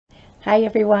Hi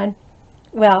everyone.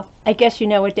 Well, I guess you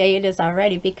know what day it is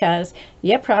already because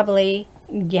you're probably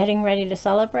getting ready to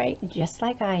celebrate just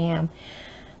like I am.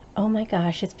 Oh my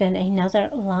gosh, it's been another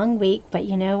long week, but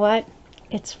you know what?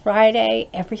 It's Friday.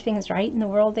 Everything's right in the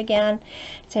world again.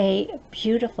 It's a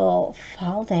beautiful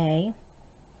fall day.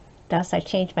 Thus, I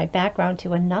changed my background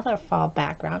to another fall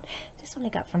background. This one I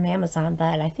got from Amazon,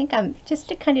 but I think I'm just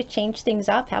to kind of change things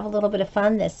up, have a little bit of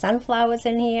fun. There's sunflowers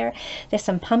in here. There's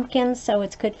some pumpkins, so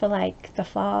it's good for like the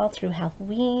fall through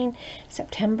Halloween,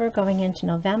 September going into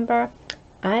November.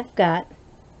 I've got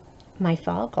my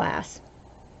fall glass.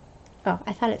 Oh,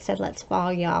 I thought it said let's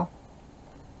fall, y'all.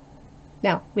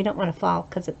 No, we don't want to fall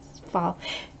because it's fall.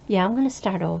 Yeah, I'm going to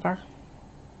start over.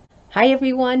 Hi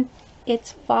everyone.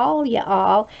 It's fall,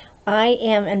 y'all. I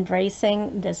am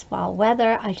embracing this fall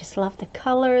weather. I just love the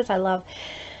colors. I love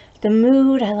the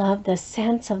mood. I love the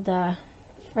sense of the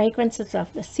fragrances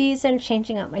of the season,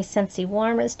 changing out my Scentsy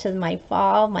warmers to my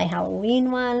fall, my Halloween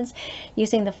ones,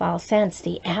 using the fall scents,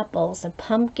 the apples, the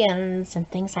pumpkins, and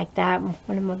things like that.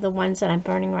 One of the ones that I'm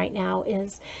burning right now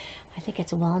is, I think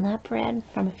it's walnut bread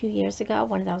from a few years ago,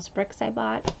 one of those bricks I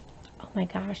bought. Oh my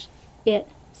gosh, it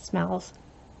smells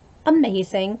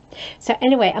amazing. So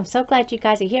anyway, I'm so glad you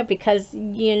guys are here because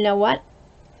you know what?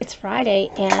 It's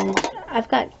Friday and I've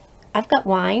got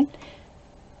wine.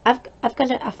 I've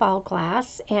got a fall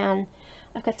glass and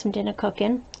I've got some dinner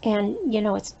cooking, and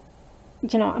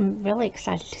I'm really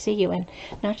excited to see you, and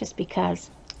not just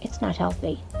because it's not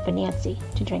healthy for Nancy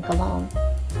to drink alone.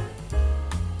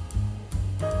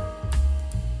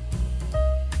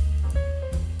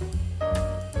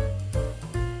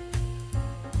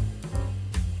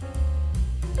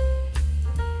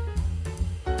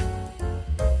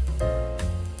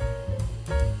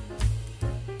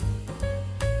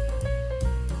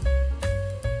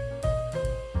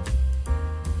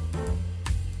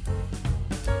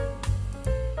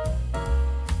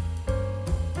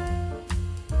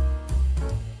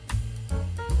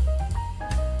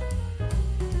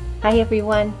 Hi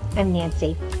everyone, I'm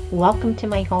Nancy. Welcome to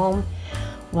my home,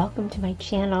 welcome to my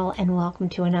channel, and welcome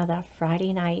to another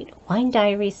Friday night wine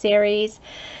diary series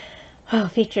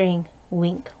featuring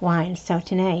Winc Wine. So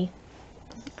today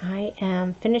I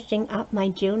am finishing up my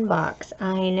June box.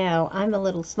 I know I'm a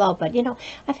little slow, but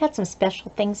I've had some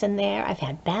special things in there. I've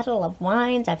had Battle of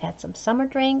Wines, I've had some summer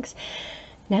drinks.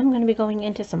 Now I'm going to be going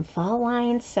into some fall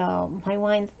wines. So my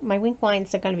Winc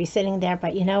wines are going to be sitting there,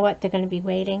 but you know what? They're going to be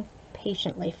waiting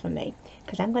patiently for me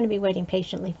because I'm going to be waiting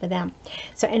patiently for them.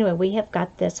 So anyway, we have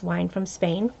got this wine from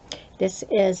Spain. This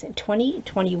is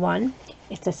 2021.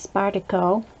 It's a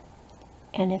Spartico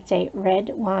and it's a red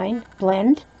wine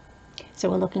blend. So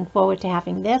we're looking forward to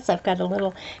having this. I've got a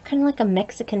little kind of like a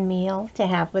Mexican meal to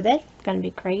have with it. It's going to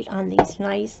be great on these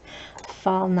nice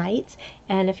fall nights.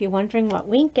 And if you're wondering what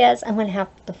Winc is, I'm going to have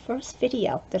the first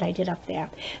video that I did up there.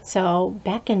 So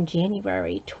back in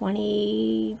January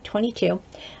 2022,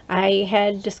 I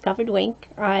had discovered Winc.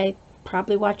 I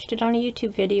probably watched it on a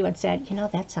YouTube video and said,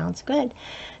 that sounds good.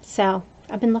 So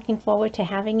I've been looking forward to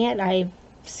having it. I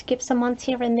skipped some months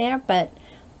here and there, but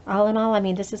all in all, I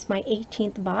mean, this is my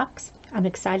 18th box. I'm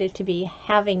excited to be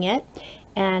having it.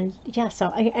 And yeah, so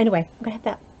anyway, I'm gonna have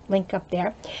that link up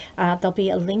there. There'll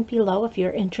be a link below if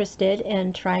you're interested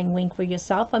in trying Winc for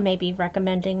yourself, or maybe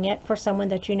recommending it for someone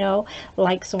that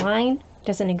likes wine,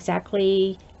 doesn't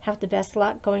exactly have the best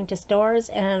luck going to stores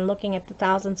and looking at the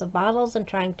thousands of bottles and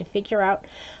trying to figure out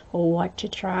what to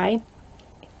try,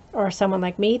 or someone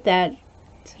like me that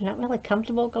not really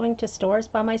comfortable going to stores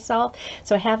by myself.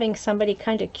 So having somebody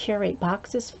kind of curate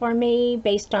boxes for me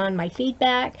based on my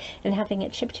feedback and having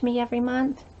it shipped to me every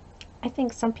month, I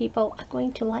think some people are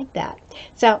going to like that.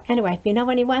 So anyway, if you know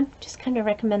anyone, just kind of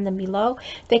recommend them below.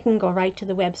 They can go right to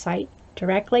the website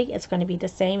directly. It's going to be the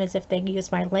same as if they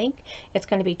use my link. It's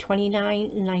going to be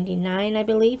 $29.99, I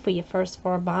believe, for your first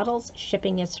 4 bottles.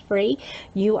 Shipping is free.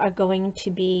 You are going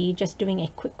to be just doing a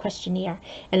quick questionnaire,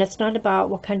 and it's not about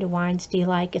what kind of wines do you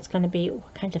like. It's going to be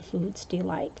what kind of foods do you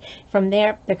like. From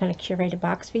there, they're going to curate a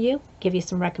box for you, give you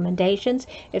some recommendations.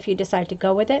 If you decide to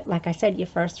go with it, like I said, your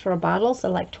first 4 bottles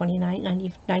are like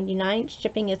 $29.99.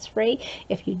 Shipping is free.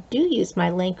 If you do use my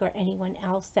link, or anyone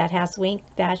else that has Winc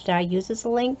that uses a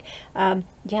link,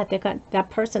 yeah, that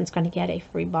person's going to get a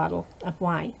free bottle of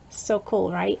wine. So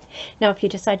cool, right? Now, if you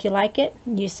decide you like it,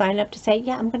 you sign up to say,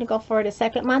 yeah, I'm going to go for it a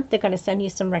second month. They're going to send you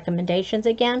some recommendations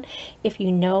again. If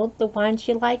you know the wines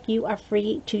you like, you are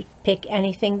free to pick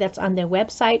anything that's on their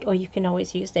website, or you can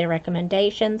always use their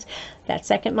recommendations. That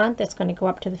second month, it's going to go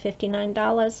up to the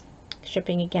 $59.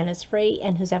 Shipping again is free,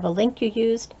 and whoever link you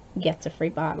used gets a free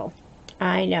bottle.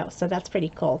 I know, so that's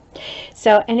pretty cool.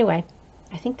 So anyway,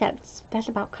 I think that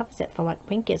about covers it for what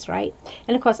Winc is, right?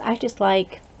 And of course, I just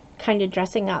like kind of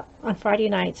dressing up on Friday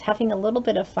nights, having a little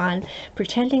bit of fun,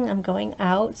 pretending I'm going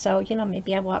out. So, you know,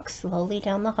 maybe I walk slowly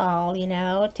down the hall, you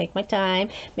know, take my time.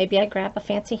 Maybe I grab a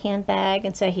fancy handbag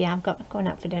and say, yeah, I'm going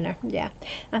out for dinner. Yeah,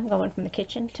 I'm going from the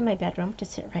kitchen to my bedroom to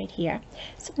sit right here.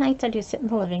 Some nights I do sit in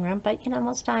the living room, but, you know,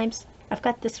 most times I've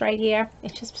got this right here.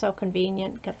 It's just so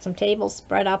convenient. Got some tables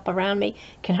spread up around me.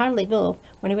 Can hardly move.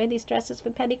 When I wear these dresses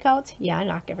with petticoats, yeah, I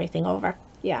knock everything over.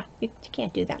 Yeah, you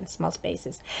can't do that in small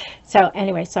spaces. So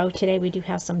anyway, so today we do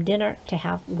have some dinner to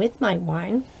have with my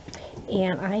wine.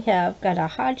 And I have got a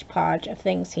hodgepodge of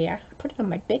things here. I put it on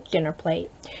my big dinner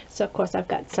plate. So of course I've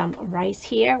got some rice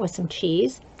here with some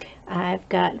cheese. I've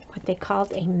got what they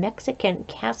called a Mexican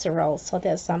casserole. So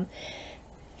there's some,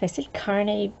 I said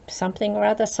carne something or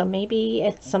other, so maybe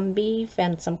it's some beef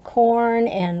and some corn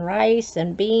and rice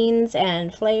and beans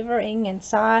and flavoring and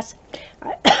sauce.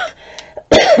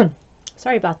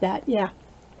 Sorry about that. Yeah,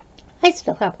 I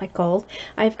still have my cold.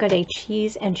 I've got a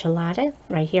cheese enchilada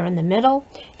right here in the middle,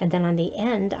 and then on the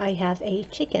end I have a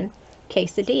chicken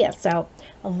quesadilla. So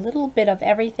a little bit of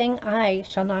everything. I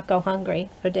shall not go hungry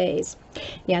for days.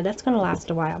 Yeah, that's going to last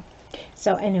a while.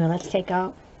 So anyway, let's take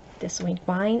out this Winc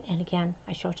wine. And again,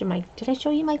 I showed you my, did I show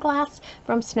you my glass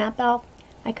from SnapElf?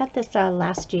 I got this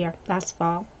last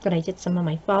fall, that I did some of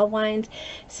my fall wines.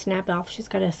 SnapElf, she's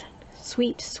got a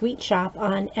sweet shop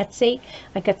on Etsy.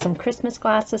 I got some Christmas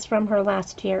glasses from her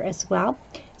last year as well.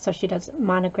 So she does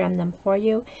monogram them for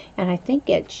you. And I think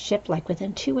it shipped like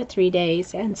within 2 or 3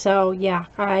 days. And so, yeah,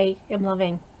 I am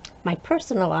loving my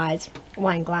personalized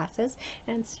wine glasses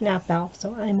and SnapElf.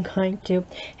 So I'm going to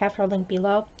have her link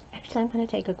below. Actually, I'm going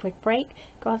to take a quick break,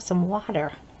 go have some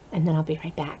water, and then I'll be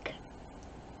right back.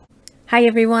 Hi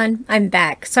everyone, I'm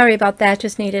back. Sorry about that,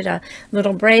 just needed a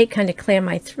little break, kind of clear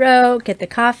my throat, get the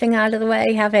coughing out of the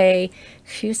way, have a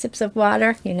few sips of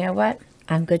water. You know what?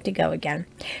 I'm good to go again.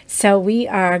 So we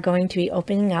are going to be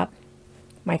opening up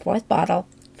my 4th bottle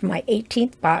from my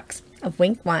 18th box of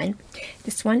Winc wine.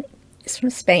 This one is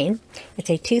from Spain. It's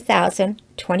a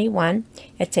 2021.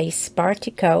 It's a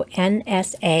Spartico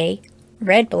NSA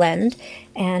Red Blend,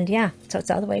 and yeah, so it's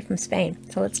all the way from Spain.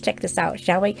 So let's check this out,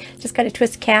 shall we? Just got a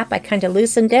twist cap. I kind of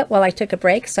loosened it while I took a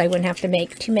break so I wouldn't have to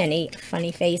make too many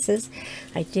funny faces.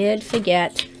 I did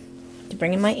forget to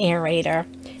bring in my aerator,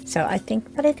 so I think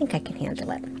I can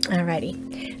handle it.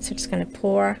 Alrighty, so just going to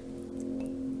pour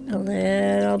a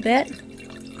little bit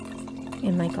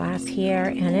in my glass here,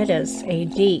 and it is a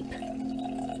deep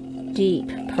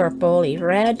purpley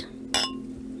red.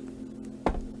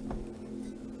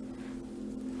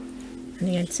 And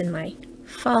it's in my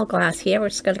fall glass here. We're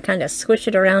just going to kind of squish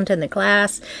it around in the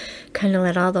glass, kind of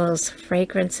let all those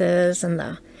fragrances and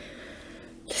the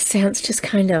scents just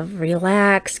kind of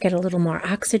relax, get a little more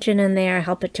oxygen in there,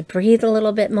 help it to breathe a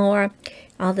little bit more.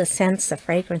 All the scents, the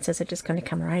fragrances are just going to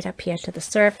come right up here to the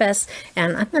surface,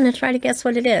 and I'm going to try to guess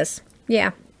what it is.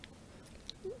 Yeah,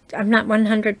 I'm not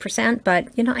 100%,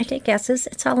 but you know, I take guesses.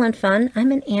 It's all in fun.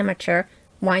 I'm an amateur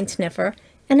wine sniffer,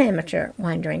 an amateur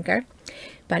wine drinker.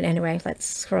 But anyway, let's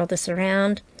swirl this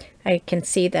around. I can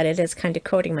see that it is kind of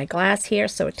coating my glass here,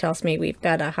 so it tells me we've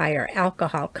got a higher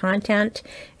alcohol content.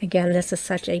 Again, this is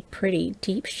such a pretty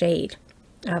deep shade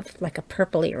of like a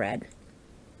purpley red.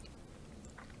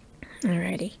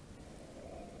 Alrighty.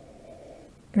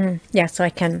 Yeah, so I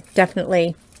can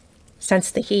definitely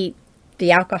sense the heat,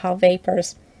 the alcohol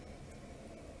vapors.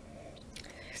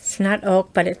 It's not oak,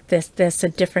 but there's a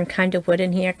different kind of wood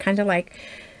in here, kind of like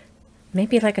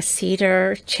maybe like a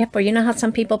cedar chip, or you know how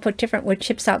some people put different wood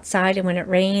chips outside, and when it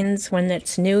rains, when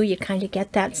it's new, you kind of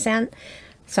get that scent.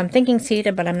 So I'm thinking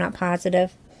cedar, but I'm not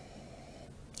positive.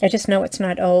 I just know it's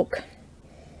not oak.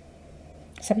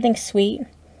 Something sweet.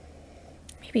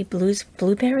 Maybe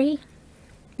blueberry.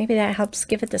 Maybe that helps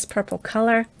give it this purple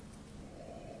color.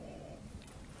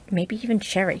 Maybe even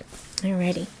cherry.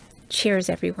 Alrighty. Cheers,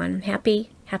 everyone. Happy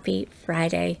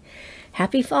Friday.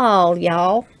 Happy fall,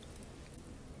 y'all.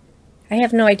 I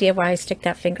have no idea why I stick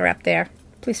that finger up there.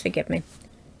 Please forgive me.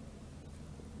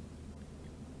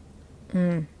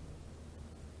 You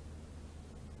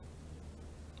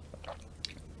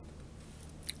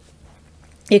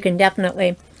can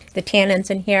definitely, the tannins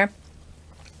in here,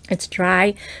 it's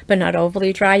dry, but not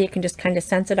overly dry. You can just kind of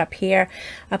sense it up here,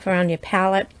 up around your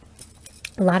palate.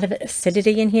 A lot of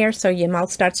acidity in here, so your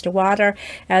mouth starts to water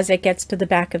as it gets to the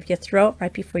back of your throat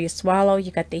right before you swallow.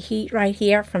 You got the heat right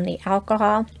here from the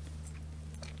alcohol.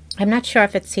 I'm not sure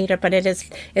if it's cedar, but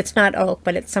it's not oak,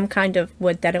 but it's some kind of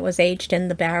wood that it was aged in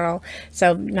the barrel.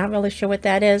 So not really sure what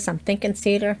that is. I'm thinking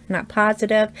cedar, not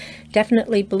positive.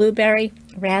 Definitely blueberry,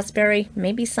 raspberry,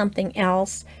 maybe something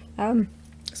else.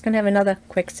 Just going to have another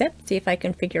quick sip, see if I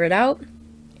can figure it out.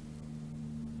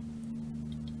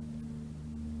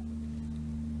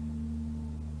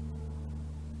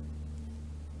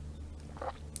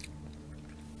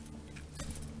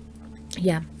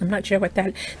 Yeah, I'm not sure what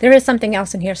that... There is something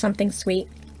else in here, something sweet.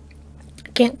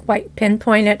 Can't quite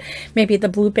pinpoint it. Maybe the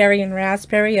blueberry and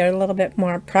raspberry are a little bit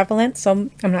more prevalent,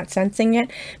 so I'm not sensing it.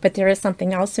 But there is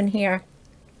something else in here.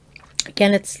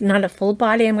 Again, it's not a full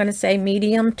body. I'm going to say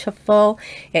medium to full.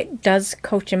 It does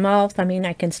coat your mouth. I mean,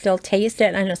 I can still taste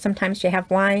it. I know sometimes you have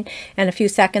wine, and a few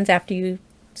seconds after you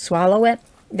swallow it,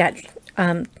 that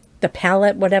the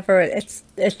palate, whatever,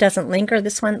 it doesn't linger.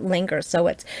 This one lingers, so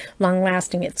it's long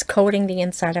lasting. It's coating the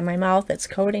inside of my mouth. It's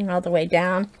coating all the way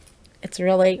down. It's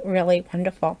really, really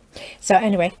wonderful. So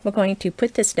anyway, we're going to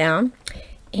put this down,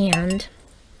 and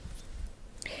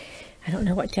I don't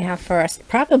know what to have first.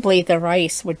 Probably the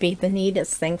rice would be the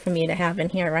neatest thing for me to have in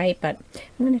here, right? But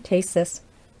I'm going to taste this.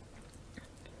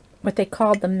 What they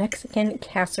call the Mexican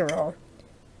casserole.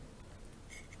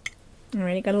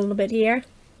 Alright, got a little bit here.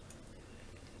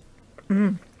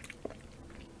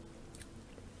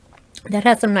 That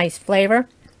has some nice flavor.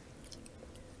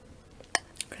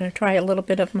 I'm going to try a little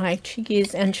bit of my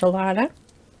cheese enchilada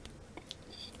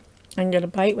and get a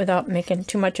bite without making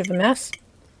too much of a mess.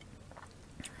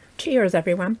 Cheers,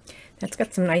 everyone. That's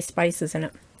got some nice spices in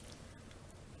it.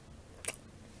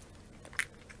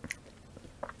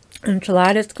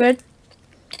 Enchilada's good.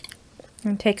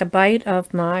 And take a bite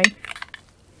of my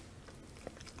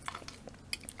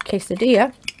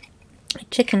quesadilla.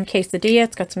 Chicken quesadilla.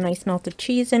 It's got some nice melted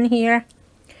cheese in here.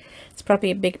 It's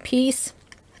probably a big piece.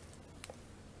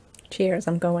 Cheers,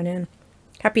 I'm going in.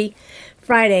 Happy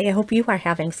Friday. I hope you are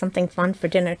having something fun for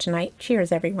dinner tonight.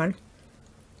 Cheers, everyone.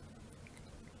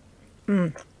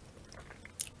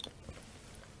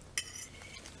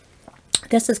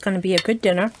 This is going to be a good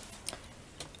dinner.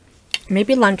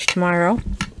 Maybe lunch tomorrow.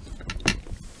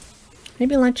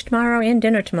 Maybe lunch tomorrow and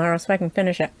dinner tomorrow so I can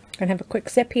finish it. I'm going to have a quick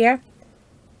sip here.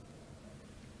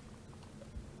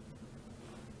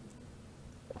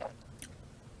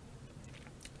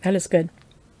 That is good.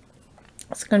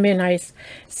 It's going to be a nice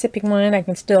sipping wine. I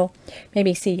can still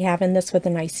maybe see having this with a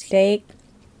nice steak.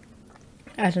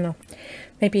 I don't know.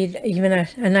 Maybe even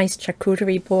a nice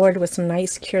charcuterie board with some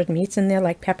nice cured meats in there,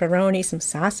 like pepperoni, some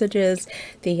sausages,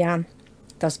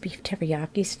 those beef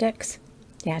teriyaki sticks.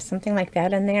 Yeah, something like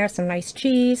that in there. Some nice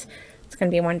cheese. It's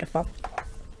going to be wonderful.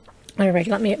 Alright,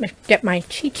 let me get my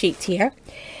cheat sheets here.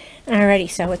 Alrighty,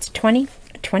 so it's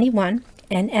 2021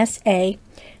 NSA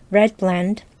Red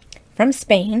Blend from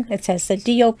Spain. It says the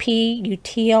DOP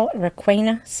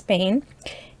Utile-Requena, Spain.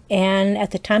 And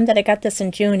at the time that I got this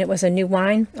in June, it was a new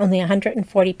wine. Only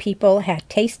 140 people had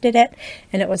tasted it,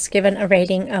 and it was given a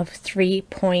rating of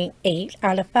 3.8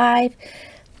 out of 5.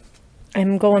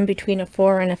 I'm going between a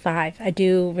 4 and a 5. I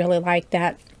do really like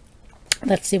that.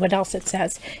 Let's see what else it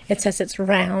says. It says it's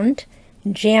round,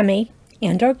 jammy,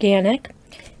 and organic.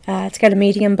 It's got a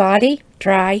medium body,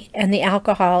 dry, and the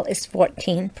alcohol is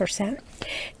 14%.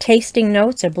 Tasting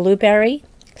notes are blueberry,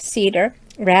 cedar,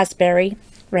 raspberry,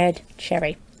 red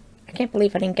cherry. I can't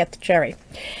believe I didn't get the cherry.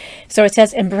 So it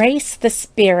says, embrace the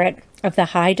spirit of the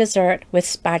high dessert with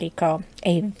Spartico,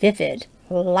 a vivid,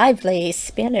 lively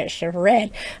Spanish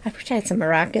red. I wish I had some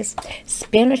maracas.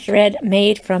 Spanish red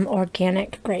made from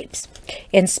organic grapes.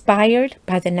 Inspired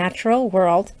by the natural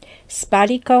world,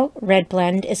 Spartico Red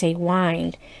Blend is a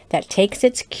wine that takes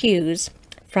its cues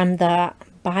from the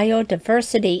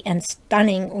biodiversity and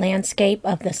stunning landscape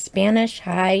of the Spanish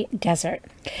high desert.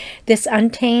 This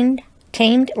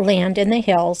tamed land in the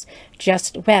hills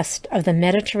just west of the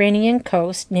Mediterranean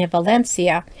coast near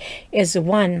Valencia is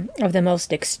one of the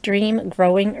most extreme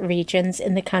growing regions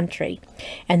in the country,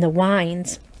 and the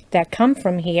wines that come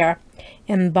from here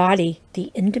embody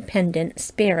the independent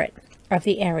spirit of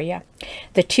the area.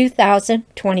 The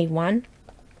 2021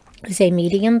 is a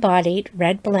medium-bodied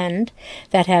red blend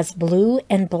that has blue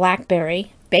and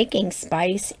blackberry, baking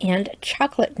spice, and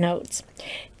chocolate notes.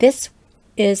 This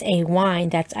is a wine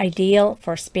that's ideal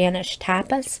for Spanish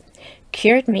tapas,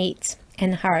 cured meats,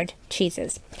 and hard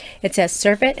cheeses. It says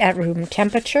serve it at room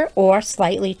temperature or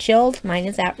slightly chilled. Mine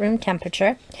is at room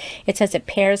temperature. It says it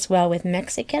pairs well with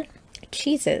Mexican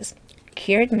cheeses,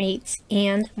 cured meats,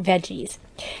 and veggies.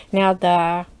 Now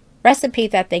the recipe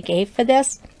that they gave for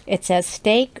this, it says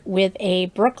steak with a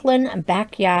Brooklyn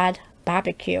backyard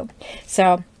barbecue.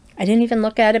 So I didn't even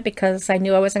look at it because I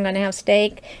knew I wasn't going to have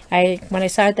steak. When I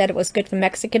saw that it was good for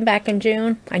Mexican back in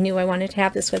June, I knew I wanted to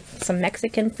have this with some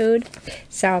Mexican food.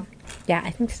 So yeah,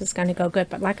 I think this is going to go good.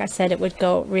 But like I said, it would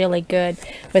go really good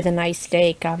with a nice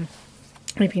steak.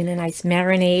 Maybe in a nice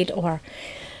marinade or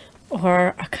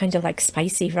or a kind of like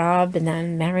spicy rub, and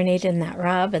then marinate in that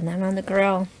rub, and then on the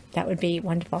grill. That would be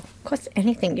wonderful. Of course,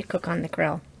 anything you cook on the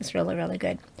grill is really, really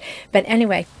good. But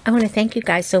anyway, I want to thank you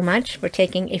guys so much for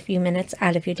taking a few minutes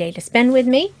out of your day to spend with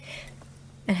me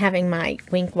and having my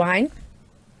Winc Wine,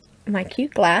 my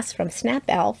cute glass from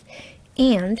SnapElf,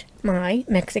 and my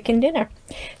Mexican dinner.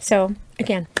 So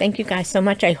again, thank you guys so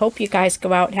much. I hope you guys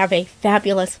go out and have a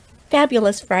fabulous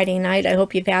Friday night. I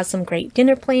hope you've had some great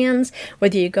dinner plans,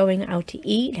 whether you're going out to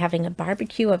eat, having a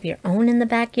barbecue of your own in the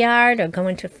backyard, or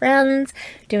going to friends,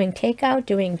 doing takeout,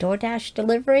 doing DoorDash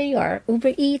delivery, or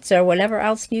Uber Eats, or whatever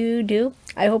else you do.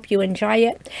 I hope you enjoy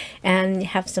it and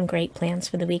have some great plans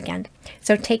for the weekend.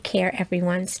 So take care,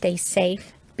 everyone. Stay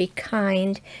safe, be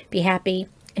kind, be happy,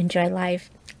 enjoy life,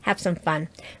 have some fun.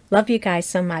 Love you guys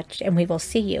so much, and we will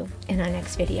see you in our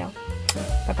next video.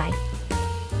 Bye-bye.